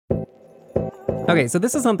Okay, so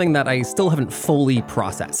this is something that I still haven't fully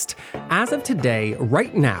processed. As of today,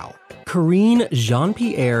 right now, Karine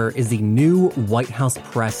Jean-Pierre is the new White House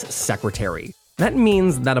press secretary. That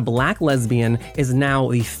means that a Black lesbian is now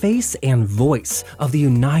the face and voice of the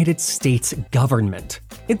United States government.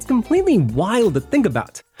 It's completely wild to think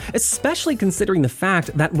about, especially considering the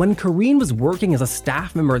fact that when Karine was working as a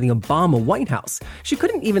staff member in the Obama White House, she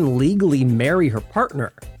couldn't even legally marry her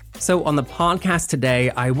partner. So on the podcast today,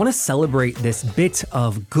 I want to celebrate this bit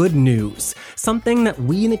of good news, something that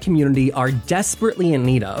we in the community are desperately in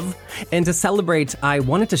need of. And to celebrate, I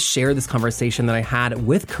wanted to share this conversation that I had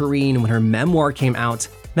with Karine when her memoir came out.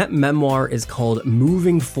 That memoir is called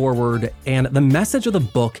Moving Forward, and the message of the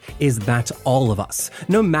book is that all of us,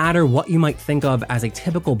 no matter what you might think of as a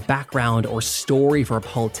typical background or story for a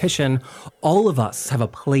politician, all of us have a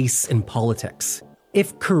place in politics.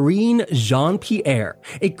 If Karine Jean-Pierre,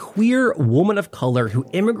 a queer woman of color who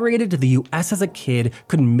immigrated to the US as a kid,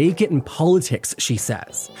 could make it in politics, she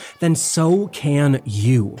says, then so can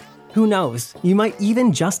you. Who knows, you might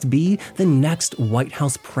even just be the next White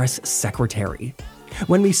House press secretary.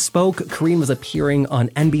 When we spoke, Karine was appearing on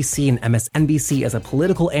NBC and MSNBC as a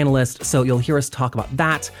political analyst, so you'll hear us talk about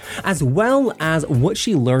that, as well as what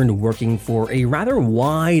she learned working for a rather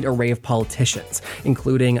wide array of politicians,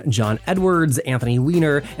 including John Edwards, Anthony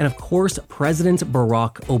Weiner, and of course, President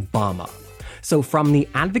Barack Obama. So from The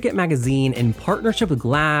Advocate magazine in partnership with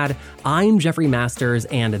GLAAD, I'm Jeffrey Masters,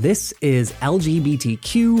 and this is LGBTQ&A.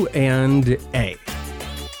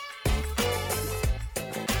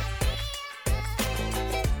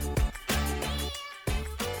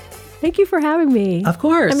 Thank you for having me. Of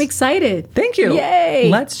course. I'm excited. Thank you. Yay.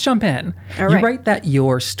 Let's jump in. All You right. write that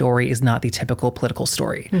your story is not the typical political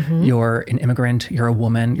story. You're an immigrant, you're a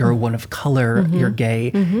woman, you're a woman of color, you're gay,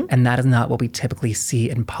 and that is not what we typically see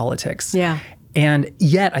in politics. Yeah. And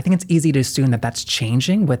yet, I think it's easy to assume that that's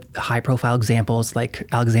changing with high-profile examples like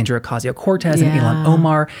Alexandria Ocasio-Cortez and Ilhan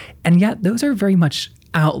Omar, and yet those are very much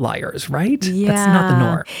outliers, right? Yeah. That's not the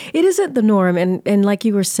norm. It isn't the norm. And like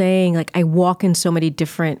you were saying, like I walk in so many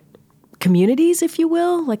different communities, if you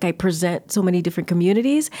will. Like I present so many different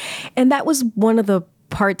communities. And that was one of the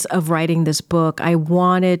parts of writing this book. I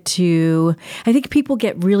think people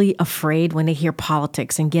get really afraid when they hear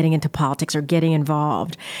politics and getting into politics or getting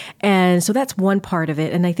involved. And so that's one part of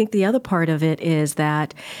it. And I think the other part of it is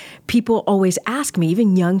that people always ask me,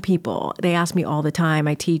 even young people, they ask me all the time.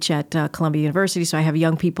 I teach at Columbia University, so I have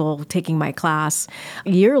young people taking my class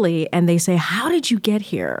yearly, and they say, how did you get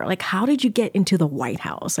here? Like, how did you get into the White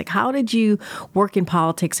House? Like, how did you work in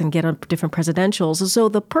politics and get on different presidentials? And so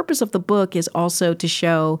the purpose of the book is also to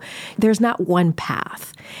show there's not one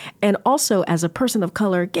path. And also, as a person of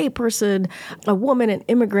color, gay person, a woman, an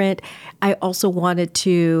immigrant, I also wanted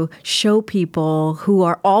to show people who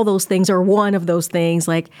are all those things or one of those things,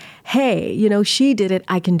 like, hey, she did it,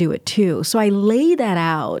 I can do it too. So I lay that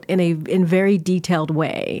out in very detailed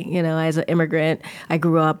way. As an immigrant, I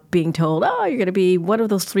grew up being told, oh, you're going to be one of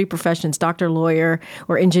those three professions, doctor, lawyer,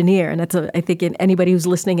 or engineer. And that's I think anybody who's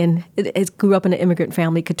listening and grew up in an immigrant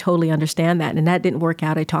family could totally understand that. And that didn't work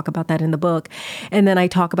out. I talk about that in the book. And then I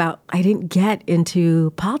talk about I didn't get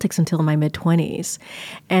into politics until my mid-20s.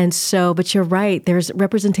 And so, but you're right, there's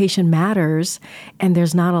representation matters, and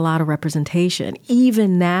there's not a lot of representation.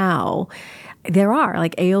 Even now, there are,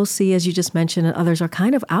 like AOC, as you just mentioned, and others are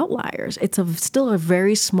kind of outliers. It's still a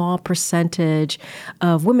very small percentage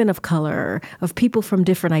of women of color, of people from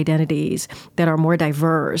different identities that are more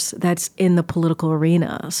diverse, that's in the political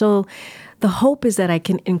arena. So the hope is that I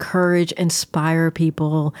can encourage, inspire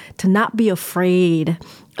people to not be afraid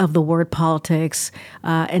of the word politics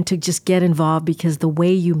and to just get involved, because the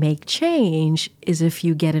way you make change is if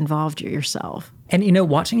you get involved yourself. And,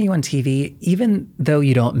 watching you on TV, even though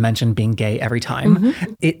you don't mention being gay every time,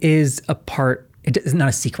 it is a part. It's not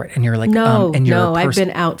a secret. And you're like, I've been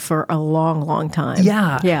out for a long, long time.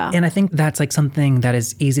 Yeah. And I think that's like something that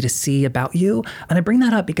is easy to see about you. And I bring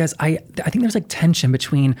that up because I think there's like tension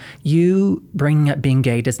between you bringing up being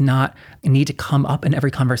gay does not need to come up in every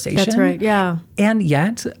conversation. That's right. Yeah. And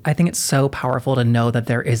yet I think it's so powerful to know that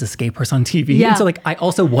there is this gay person on TV. Yeah. And so like, I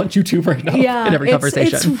also want you to bring it up in every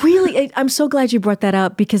conversation. It's really, I'm so glad you brought that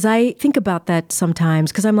up, because I think about that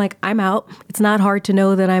sometimes, because I'm like, I'm out. It's not hard to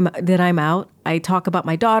know that I'm out. I talk about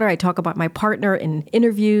my daughter, I talk about my partner in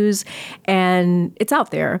interviews, and it's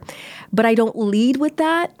out there. But I don't lead with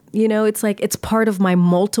that, It's like it's part of my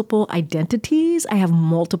multiple identities. I have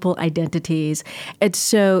multiple identities. And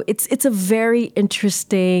so it's a very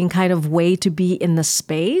interesting kind of way to be in the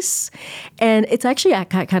space. And it's actually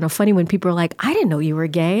kind of funny when people are like, I didn't know you were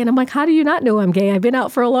gay. And I'm like, how do you not know I'm gay? I've been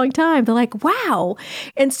out for a long time. They're like, wow.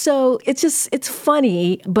 And so it's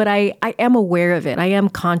funny, but I am aware of it. I am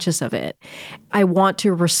conscious of it. I want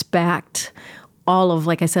to respect all of,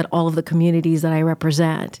 like I said, all of the communities that I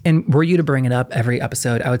represent. And were you to bring it up every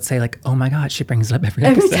episode, I would say like, oh my God, she brings it up every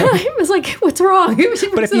episode. Every time. It's like, what's wrong?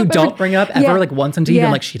 But if you don't bring it up ever, like once on TV, you're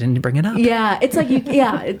like, she didn't bring it up. Yeah. It's like, And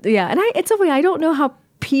it's something I don't know how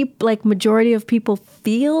majority of people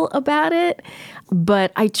feel about it,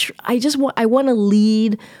 but I want to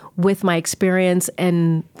lead with my experience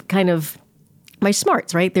and kind of my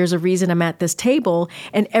smarts, right? There's a reason I'm at this table,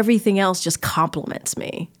 and everything else just compliments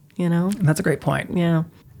me. And that's a great point. Yeah.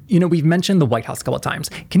 We've mentioned the White House a couple of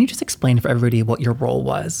times. Can you just explain for everybody what your role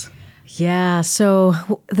was? Yeah. So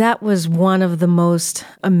that was one of the most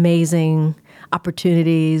amazing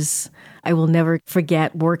opportunities. I will never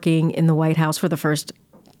forget working in the White House for the first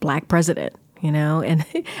Black president, and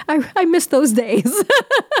I miss those days.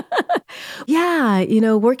 Yeah.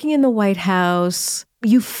 Working in the White House,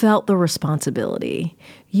 you felt the responsibility.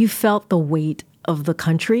 You felt the weight of the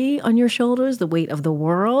country on your shoulders, the weight of the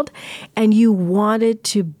world, and you wanted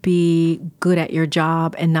to be good at your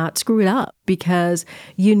job and not screw it up because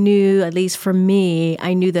you knew, at least for me,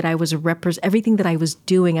 I knew that I was everything that I was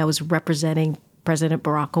doing, I was representing President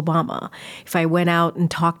Barack Obama. If I went out and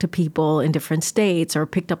talked to people in different states or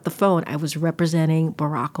picked up the phone, I was representing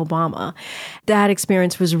Barack Obama. That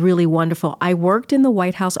experience was really wonderful. I worked in the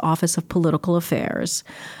White House Office of Political Affairs.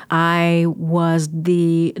 I was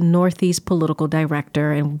the Northeast Political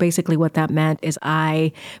Director, and basically what that meant is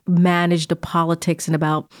I managed the politics in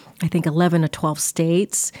about, I think, 11 or 12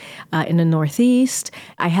 states in the Northeast.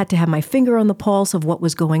 I had to have my finger on the pulse of what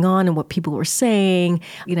was going on and what people were saying,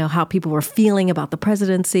 how people were feeling about the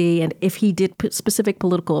presidency. And if he did specific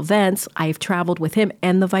political events, I've traveled with him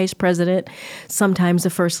and the vice president, sometimes the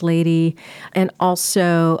first lady. And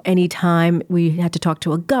also anytime we had to talk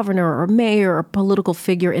to a governor or a mayor or a political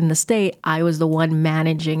figure in the state, I was the one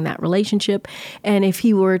managing that relationship. And if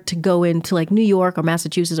he were to go into like New York or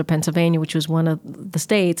Massachusetts or Pennsylvania, which was one of the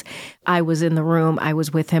states, I was in the room, I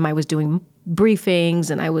was with him, I was doing briefings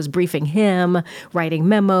and I was briefing him, writing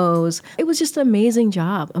memos. It was just an amazing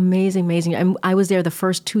job. Amazing. I was there the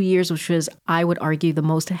first 2 years, which was, I would argue, the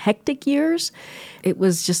most hectic years. It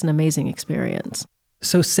was just an amazing experience.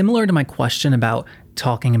 So similar to my question about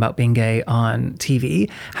talking about being gay on TV,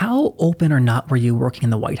 how open or not were you working in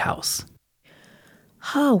the White House?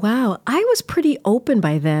 Oh, wow. I was pretty open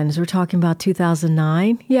by then. As we're talking about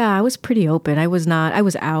 2009. Yeah, I was pretty open. I was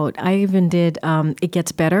out. I even did It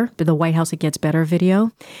Gets Better, the White House It Gets Better video.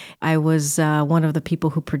 I was one of the people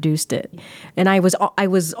who produced it. And I was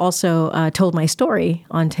also told my story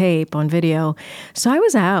on tape, on video. So I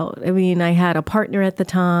was out. I mean, I had a partner at the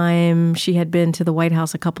time. She had been to the White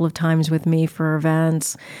House a couple of times with me for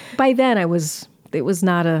events. By then, I was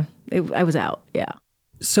out. Yeah.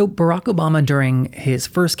 So Barack Obama, during his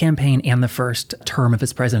first campaign and the first term of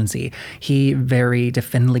his presidency, he very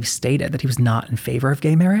definitively stated that he was not in favor of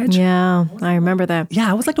gay marriage. Yeah, I remember that. Yeah,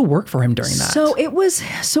 how was it like to work for him during that? So it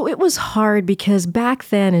was hard because back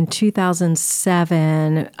then in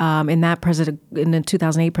 2007, in the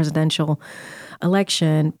 2008 presidential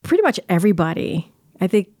election, pretty much everybody, I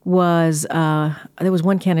think, there was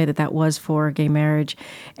one candidate that was for gay marriage,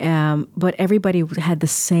 but everybody had the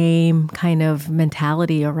same kind of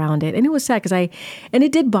mentality around it. And it was sad because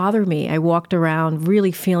it did bother me. I walked around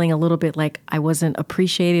really feeling a little bit like I wasn't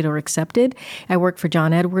appreciated or accepted. I worked for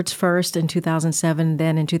John Edwards first in 2007,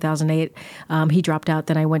 then in 2008, he dropped out.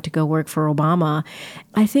 Then I went to go work for Obama.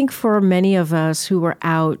 I think for many of us who were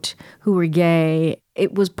out, who were gay,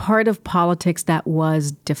 it was part of politics that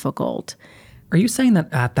was difficult. Are you saying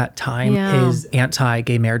that at that time, his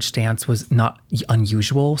anti-gay marriage stance was not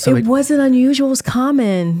unusual? So it wasn't unusual. It was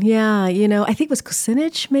common. Yeah. I think it was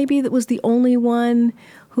Kucinich maybe that was the only one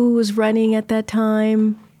who was running at that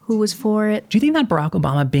time who was for it. Do you think that Barack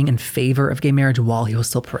Obama being in favor of gay marriage while he was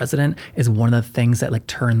still president is one of the things that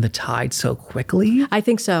turned the tide so quickly? I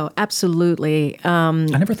think so. Absolutely. I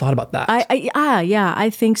never thought about that. I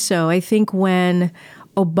think so. I think when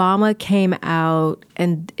Obama came out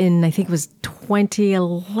and I think it was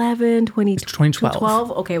 2011,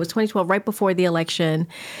 2012. Okay, it was 2012, right before the election.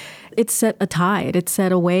 It set a tide. It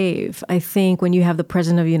set a wave. I think when you have the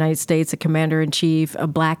President of the United States, a commander-in-chief, a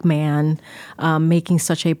black man, making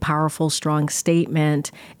such a powerful, strong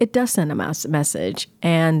statement, it does send a message.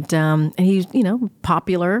 And he's,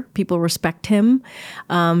 popular. People respect him.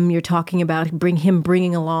 You're talking about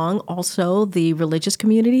bringing along also the religious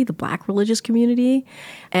community, the black religious community.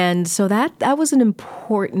 And so that was an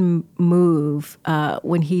important move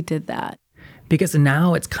when he did that. Because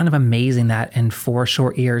now it's kind of amazing that in 4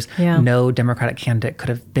 short years, no Democratic candidate could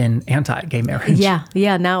have been anti-gay marriage. Yeah.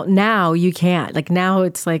 Now you can't. Like now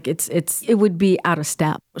it would be out of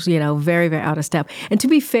step, very, very out of step. And to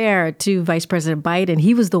be fair to Vice President Biden,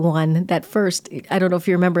 he was the one that first, I don't know if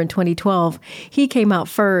you remember in 2012, he came out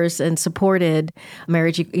first and supported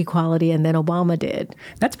marriage equality, and then Obama did.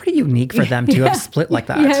 That's pretty unique for them to have split like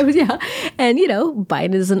that. Yeah. And,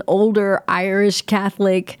 Biden is an older Irish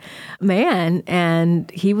Catholic man, and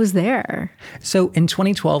he was there. So in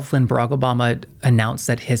 2012, when Barack Obama announced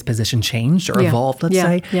that his position changed or evolved, let's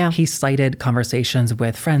say, he cited conversations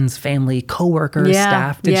with friends, family, coworkers,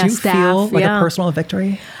 staff. Did you feel like a personal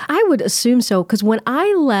victory? I would assume so, because when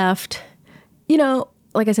I left,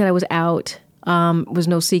 like I said, I was out, was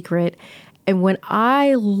no secret. And when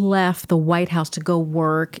I left the White House to go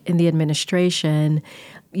work in the administration,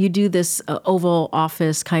 you do this Oval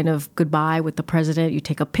Office kind of goodbye with the president. You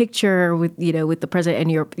take a picture with the president and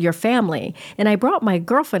your family. And I brought my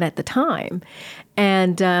girlfriend at the time,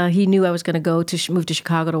 and he knew I was going to move to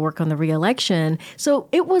Chicago to work on the re-election. So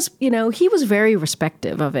it was, he was very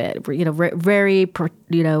respective of it. Very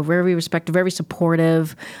respective, very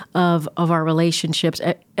supportive of our relationships.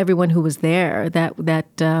 Everyone who was there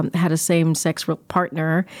that had a same-sex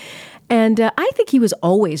partner. And I think he was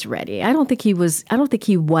always ready. I don't think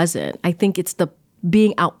he wasn't. I think it's the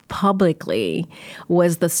being out publicly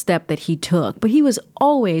was the step that he took. But he was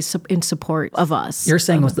always in support of us. You're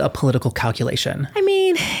saying it was a political calculation. I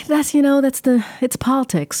mean, it's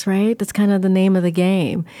politics, right? That's kind of the name of the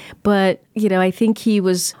game. But, I think he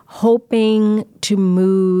was hoping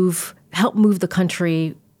to help move the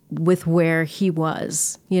country with where he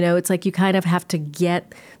was. It's like you kind of have to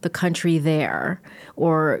get the country there,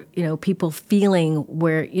 or, people feeling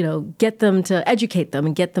where, get them to educate them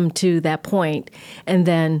and get them to that point. And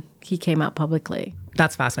then he came out publicly.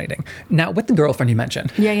 That's fascinating. Now, with the girlfriend you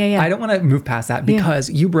mentioned, Yeah. I don't want to move past that because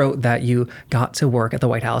you wrote that you got to work at the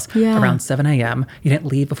White House around 7 a.m. You didn't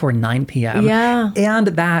leave before 9 p.m. Yeah. And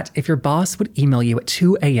that if your boss would email you at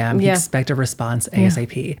 2 a.m., he'd expect a response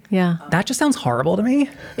ASAP. Yeah. That just sounds horrible to me.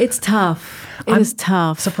 It's tough. It is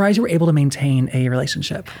tough. Surprised you were able to maintain a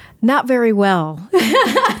relationship. Not very well.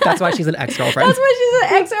 That's why she's an ex-girlfriend. That's why she's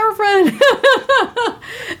an ex-girlfriend.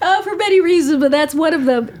 For many reasons, but that's one of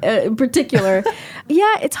them in particular.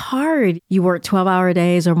 Yeah, it's hard. You work 12-hour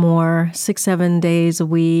days or more, 6-7 days a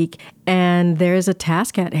week, and there's a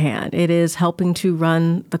task at hand. It is helping to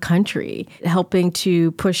run the country, helping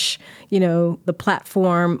to push, the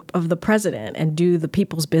platform of the president and do the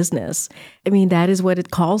people's business. I mean, that is what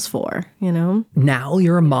it calls for, Now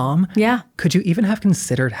you're a mom. Yeah. Could you even have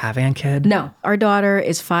considered having a kid? No. Our daughter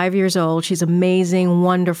is 5 years old. She's amazing,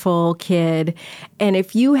 wonderful kid. And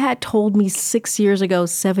if you had told me 6 years ago,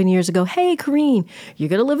 7 years ago, hey, Karine, you're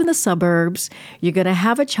going to live in the suburbs, you're going to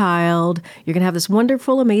have a child, you're going to have this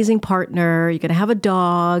wonderful, amazing partner, you're going to have a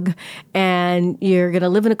dog, and you're going to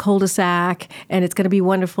live in a cul-de-sac, and it's going to be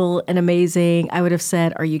wonderful and amazing, I would have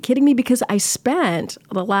said, are you kidding me? Because I spent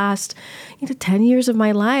the last 10 years of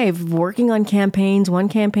my life working on campaigns, one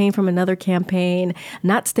campaign from another campaign,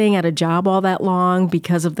 not staying at a job all that long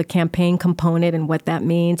because of the campaign component and what that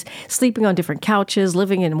means, sleeping on different couches,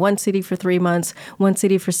 living in one city for 3 months, one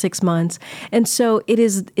city for 6 months. And so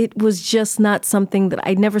it was just not something that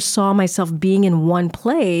I never saw myself being in one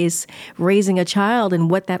place, raising a child and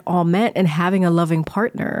what that all meant, and having a loving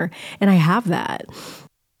partner. And I have that.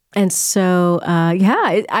 And so,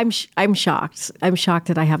 I'm shocked. I'm shocked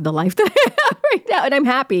that I have the life that I have right now. And I'm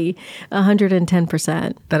happy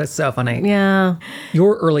 110%. That is so funny. Yeah.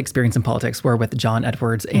 Your early experience in politics were with John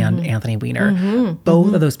Edwards and Anthony Weiner.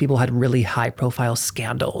 Both of those people had really high profile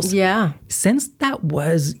scandals. Yeah. Since that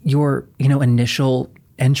was your, initial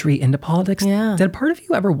entry into politics, did part of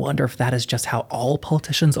you ever wonder if that is just how all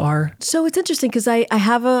politicians are? So it's interesting because I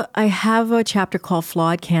have a chapter called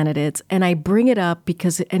Flawed Candidates, and I bring it up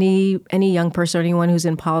because any young person or anyone who's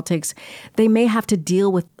in politics, they may have to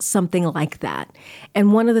deal with something like that.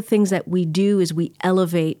 And one of the things that we do is we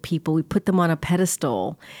elevate people, we put them on a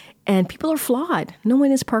pedestal, and people are flawed. No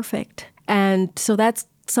one is perfect. And so that's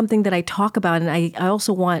something that I talk about. And I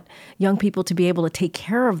also want young people to be able to take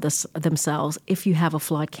care of themselves if you have a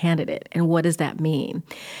flawed candidate. And what does that mean?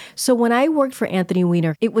 So when I worked for Anthony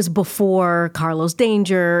Weiner, it was before Carlos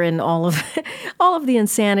Danger and all of the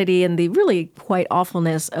insanity and the really quite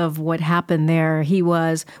awfulness of what happened there.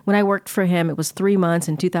 When I worked for him, it was 3 months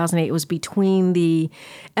in 2008. It was between the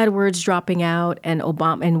Edwards dropping out and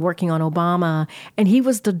Obama and working on Obama. And he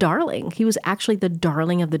was the darling. He was actually the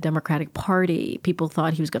darling of the Democratic Party. People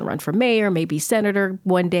thought he was going to run for mayor, maybe senator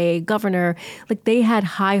one day, governor. Like, they had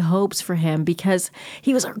high hopes for him because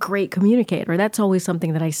he was a great communicator. That's always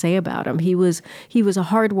something that I say about him. He was a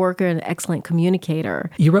hard worker and an excellent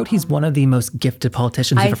communicator. You wrote he's one of the most gifted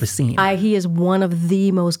politicians you've ever seen. He is one of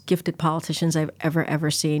the most gifted politicians I've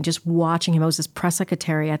ever seen. Just watching him, I was his press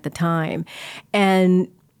secretary at the time. And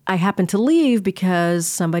I happened to leave because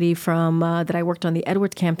somebody from that I worked on the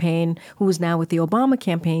Edwards campaign, who was now with the Obama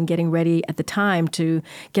campaign, getting ready at the time to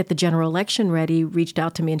get the general election ready, reached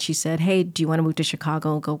out to me and she said, "Hey, do you want to move to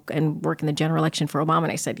Chicago and go and work in the general election for Obama?"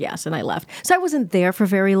 And I said yes, and I left. So I wasn't there for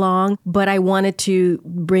very long, but I wanted to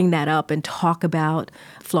bring that up and talk about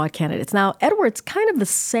flawed candidates. Now, Edwards, kind of the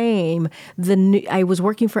same. I was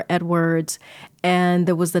working for Edwards, and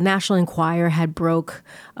there was the National Enquirer had broke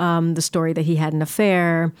the story that he had an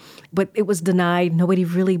affair, but it was denied. Nobody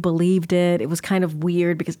really believed it. It was kind of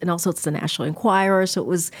weird and also it's the National Enquirer, so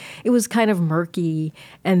it was kind of murky.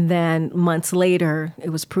 And then months later, it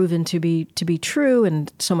was proven to be true,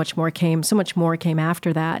 and so much more came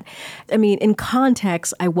after that. I mean, in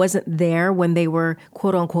context, I wasn't there when they were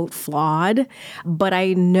quote unquote flawed, but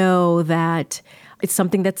I know that it's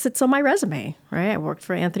something that sits on my resume, right? I worked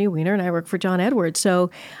for Anthony Weiner and I worked for John Edwards.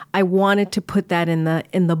 So I wanted to put that in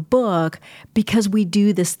the book because we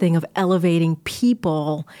do this thing of elevating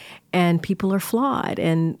people, and people are flawed,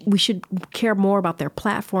 and we should care more about their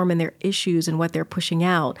platform and their issues and what they're pushing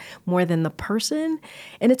out more than the person.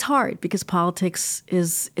 And it's hard because politics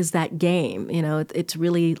is that game. You know, it's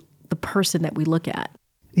really the person that we look at.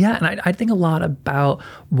 Yeah, and I think a lot about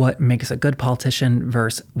what makes a good politician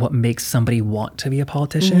versus what makes somebody want to be a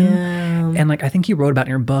politician. Yeah. And I think you wrote about it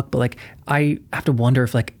in your book, but I have to wonder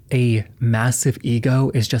if a massive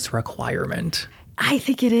ego is just a requirement. I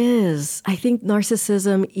think it is. I think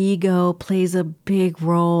narcissism, ego plays a big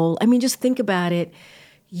role. I mean, just think about it.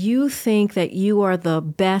 You think that you are the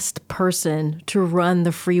best person to run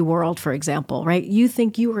the free world, for example, right? You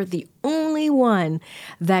think you are the only one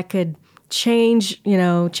that could change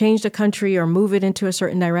the country or move it into a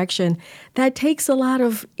certain direction. That takes a lot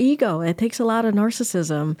of ego. It takes a lot of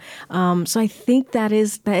narcissism. So I think that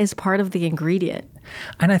is part of the ingredient.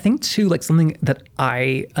 And I think too, something that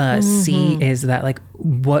I see is that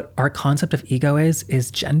what our concept of ego is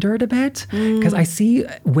gendered a bit, because I see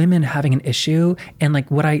women having an issue, and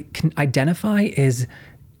what I can identify is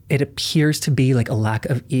it appears to be a lack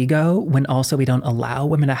of ego when also we don't allow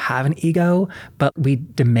women to have an ego, but we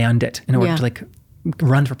demand it in order to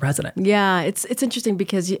run for president. Yeah, it's interesting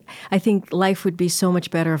because I think life would be so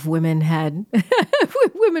much better if women had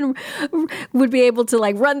women would be able to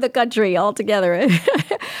run the country all together.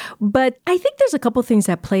 But I think there's a couple things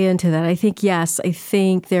that play into that. I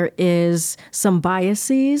think there is some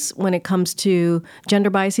biases when it comes to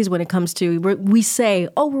gender biases, when it comes to we say,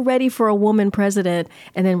 "Oh, we're ready for a woman president,"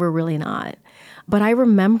 and then we're really not. But I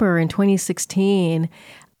remember in 2016,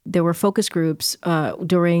 there were focus groups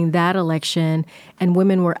during that election, and some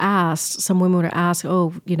women were asked,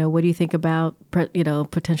 "Oh, what do you think about,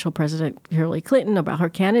 potential President Hillary Clinton, about her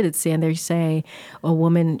candidacy?" And they say, "A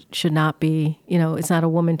woman should not be, it's not a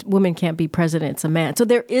woman. Women can't be president. It's a man." So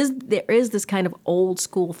there is this kind of old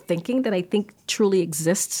school thinking that I think truly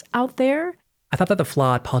exists out there. I thought that the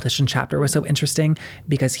Flawed Politician chapter was so interesting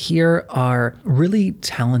because here are really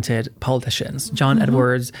talented politicians. John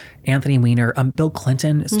Edwards, Anthony Weiner, Bill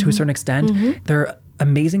Clinton to a certain extent. They're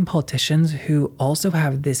amazing politicians who also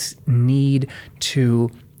have this need to,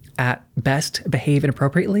 at best, behave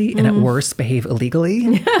inappropriately and at worst, behave illegally.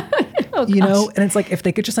 And it's if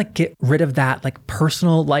they could just get rid of that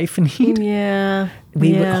personal life need. Yeah.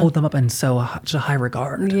 We would hold them up in such a high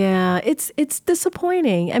regard. Yeah, it's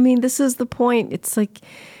disappointing. I mean, this is the point. It's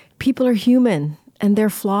people are human and they're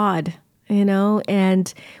flawed,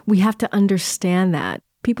 and we have to understand that.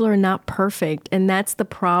 People are not perfect, and that's the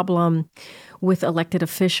problem with elected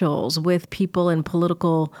officials, with people in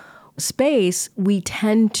political space. We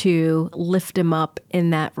tend to lift them up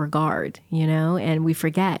in that regard, and we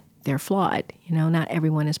forget they're flawed. Not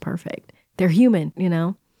everyone is perfect. They're human,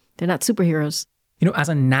 they're not superheroes. As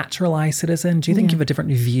a naturalized citizen, do you think you have a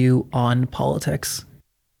different view on politics?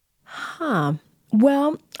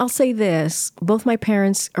 Well, I'll say this. Both my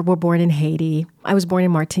parents were born in Haiti. I was born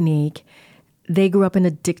in Martinique. They grew up in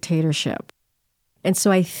a dictatorship. And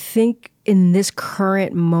so I think in this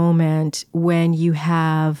current moment, when you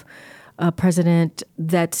have a president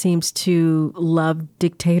that seems to love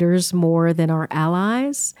dictators more than our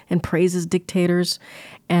allies and praises dictators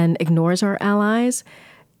and ignores our allies,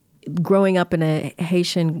 growing up in a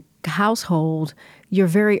Haitian household, you're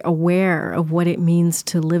very aware of what it means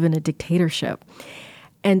to live in a dictatorship.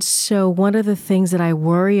 And so one of the things that I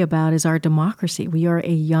worry about is our democracy. We are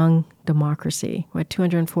a young democracy. We're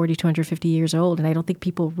 240, 250 years old, and I don't think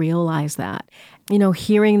people realize that. You know,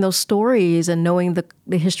 hearing those stories and knowing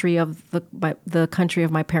the history of the country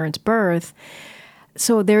of my parents' birth,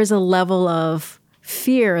 so there's a level of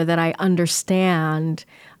fear that I understand,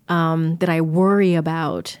 that I worry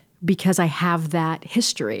about because I have that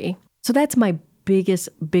history. So that's my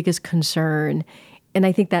biggest concern. And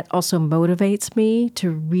I think that also motivates me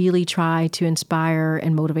to really try to inspire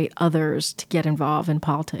and motivate others to get involved in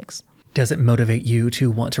politics. Does it motivate you to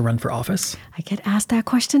want to run for office? I get asked that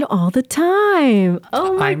question all the time.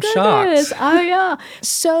 Oh my goodness. Shocked. Oh yeah.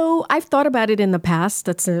 So I've thought about it in the past.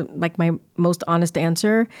 That's like my most honest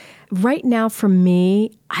answer. Right now for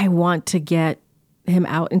me, I want to get him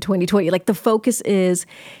out in 2020. Like the focus is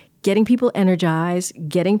getting people energized,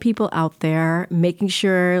 getting people out there, making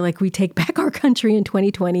sure like we take back our country in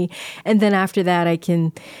 2020. And then after that, I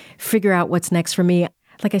can figure out what's next for me.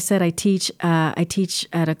 Like I said, I teach at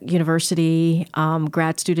a university,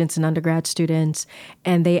 grad students and undergrad students,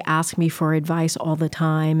 and they ask me for advice all the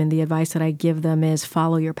time. And the advice that I give them is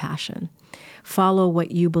follow your passion. Follow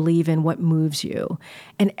what you believe in, what moves you,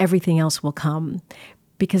 and everything else will come.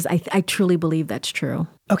 Because I truly believe that's true.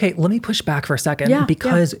 Okay, let me push back for a second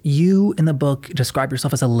because you in the book describe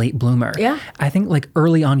yourself as a late bloomer. Yeah. I think like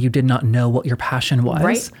early on you did not know what your passion was.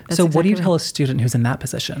 Right. So what do you tell a student who's in that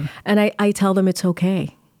position? And I tell them it's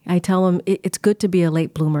okay. I tell them it's good to be a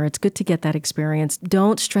late bloomer. It's good to get that experience.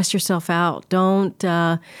 Don't stress yourself out. Don't,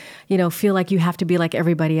 feel like you have to be like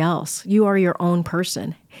everybody else. You are your own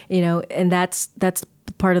person, and that's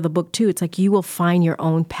part of the book too. It's like you will find your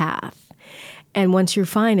own path. And once you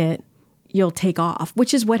find it, you'll take off,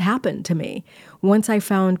 which is what happened to me. Once I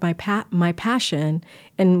found my passion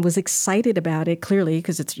and was excited about it, clearly,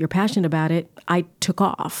 because you're passionate about it, I took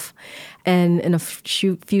off. And in a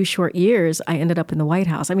few short years, I ended up in the White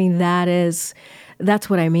House. I mean, that's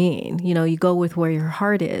what I mean. You go with where your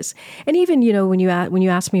heart is. And even, when you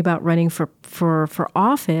ask me about running for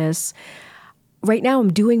office, right now,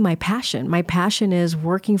 I'm doing my passion. My passion is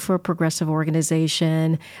working for a progressive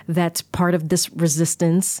organization that's part of this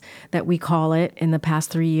resistance that we call it in the past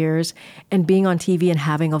 3 years, and being on TV and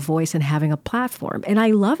having a voice and having a platform. And I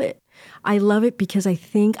love it. I love it because I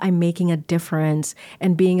think I'm making a difference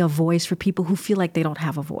and being a voice for people who feel like they don't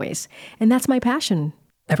have a voice. And that's my passion.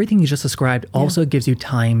 Everything you just described also gives you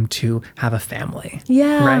time to have a family.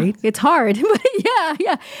 Yeah. Right? It's hard. But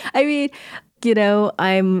yeah. I mean,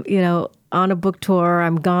 I'm, on a book tour.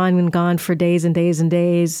 I'm gone for days and days and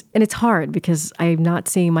days. And it's hard because I'm not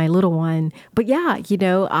seeing my little one. But yeah,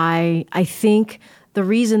 I think the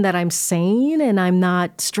reason that I'm sane and I'm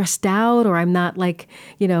not stressed out or I'm not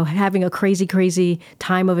having a crazy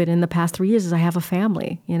time of it in the past 3 years is I have a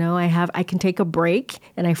family. I can take a break,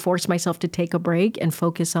 and I force myself to take a break and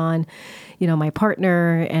focus on, my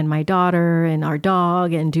partner and my daughter and our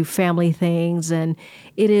dog and do family things. And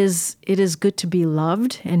it is good to be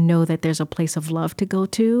loved and know that there's a place of love to go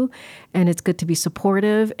to, and it's good to be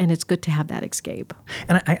supportive, and it's good to have that escape.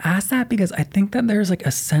 And I ask that because I think that there's like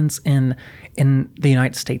a sense in the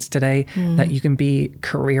United States today that you can be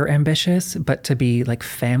career ambitious, but to be like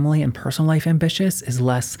family and personal life ambitious is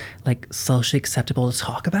less like socially acceptable to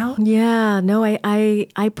talk about. Yeah, no,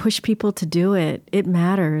 I push people to do it. It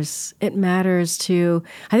matters. It matters to,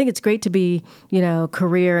 I think it's great to be,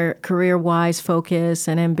 career-wise focused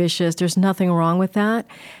and ambitious. There's nothing wrong with that.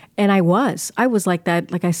 And I was like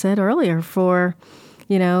that, like I said earlier, for,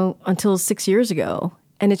 until 6 years ago.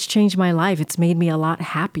 And it's changed my life. It's made me a lot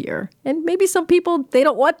happier. And maybe some people, they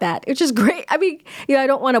don't want that, which is great. I mean, I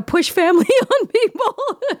don't want to push family on people,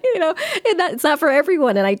 and it's not for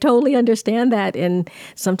everyone. And I totally understand that. And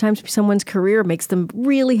sometimes someone's career makes them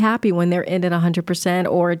really happy when they're in it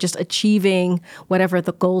 100% or just achieving whatever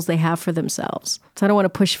the goals they have for themselves. So I don't want to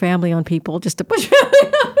push family on people just to push family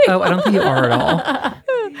on people. Oh, I don't think you are at all.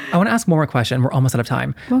 I want to ask one more question. We're almost out of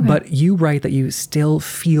time. Okay. But you write that you still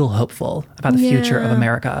feel hopeful about the future of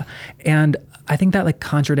America. And I think that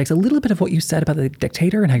contradicts a little bit of what you said about the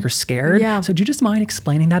dictator and how you're scared. Yeah. So do you just mind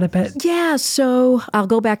explaining that a bit? Yeah. So I'll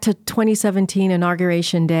go back to 2017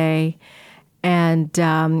 Inauguration Day. And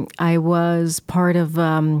I was part of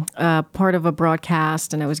a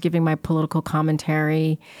broadcast, and I was giving my political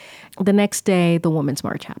commentary. The next day, the Women's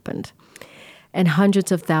March happened, and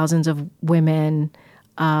hundreds of thousands of women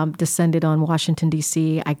descended on Washington,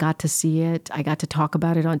 D.C. I got to see it. I got to talk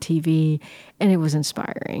about it on TV, and it was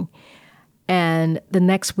inspiring. And the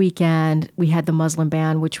next weekend, we had the Muslim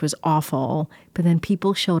ban, which was awful. But then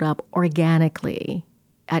people showed up organically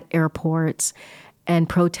at airports and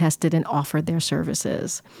protested and offered their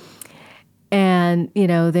services. And,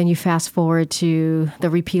 then you fast forward to the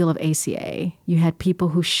repeal of ACA. You had people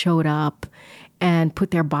who showed up and put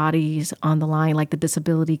their bodies on the line, like the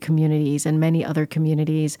disability communities and many other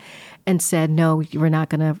communities, and said, no, we're not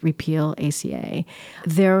going to repeal ACA.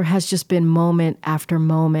 There has just been moment after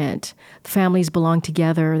moment. Families belong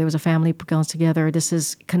together. There was a family belongs together. This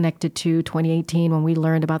is connected to 2018 when we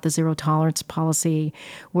learned about the zero tolerance policy,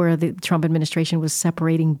 where the Trump administration was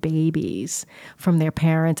separating babies from their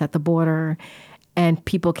parents at the border, and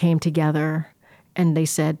people came together. And they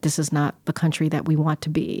said, this is not the country that we want to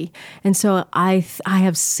be. And so I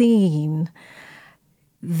have seen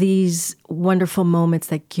these wonderful moments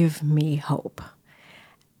that give me hope.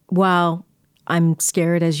 While I'm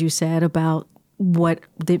scared, as you said, about what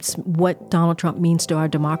Donald Trump means to our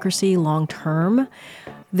democracy long term,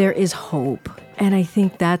 there is hope. And I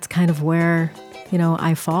think that's kind of where,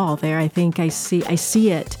 I fall there. I think I see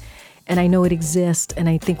it, and I know it exists, and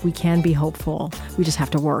I think we can be hopeful. We just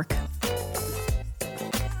have to work.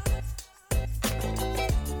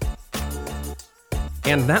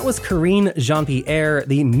 And that was Karine Jean-Pierre,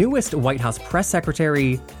 the newest White House press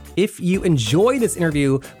secretary. If you enjoy this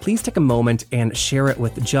interview, please take a moment and share it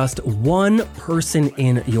with just one person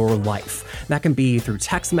in your life. That can be through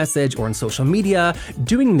text message or on social media.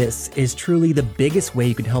 Doing this is truly the biggest way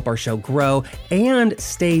you can help our show grow and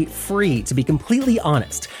stay free, to be completely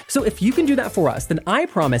honest. So if you can do that for us, then I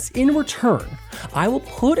promise in return, I will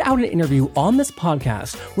put out an interview on this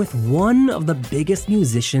podcast with one of the biggest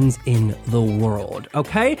musicians in the world,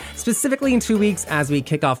 okay? Specifically in 2 weeks as we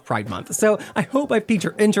kick off Pride Month. So I hope I've piqued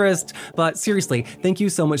your interest. But seriously, thank you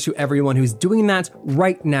so much to everyone who's doing that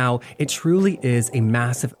right now. It truly is a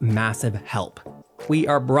massive, massive help. We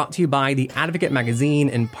are brought to you by The Advocate Magazine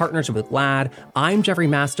in partnership with GLAAD. I'm Jeffrey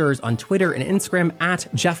Masters on Twitter and Instagram at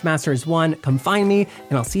JeffMasters1. Come find me,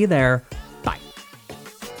 and I'll see you there.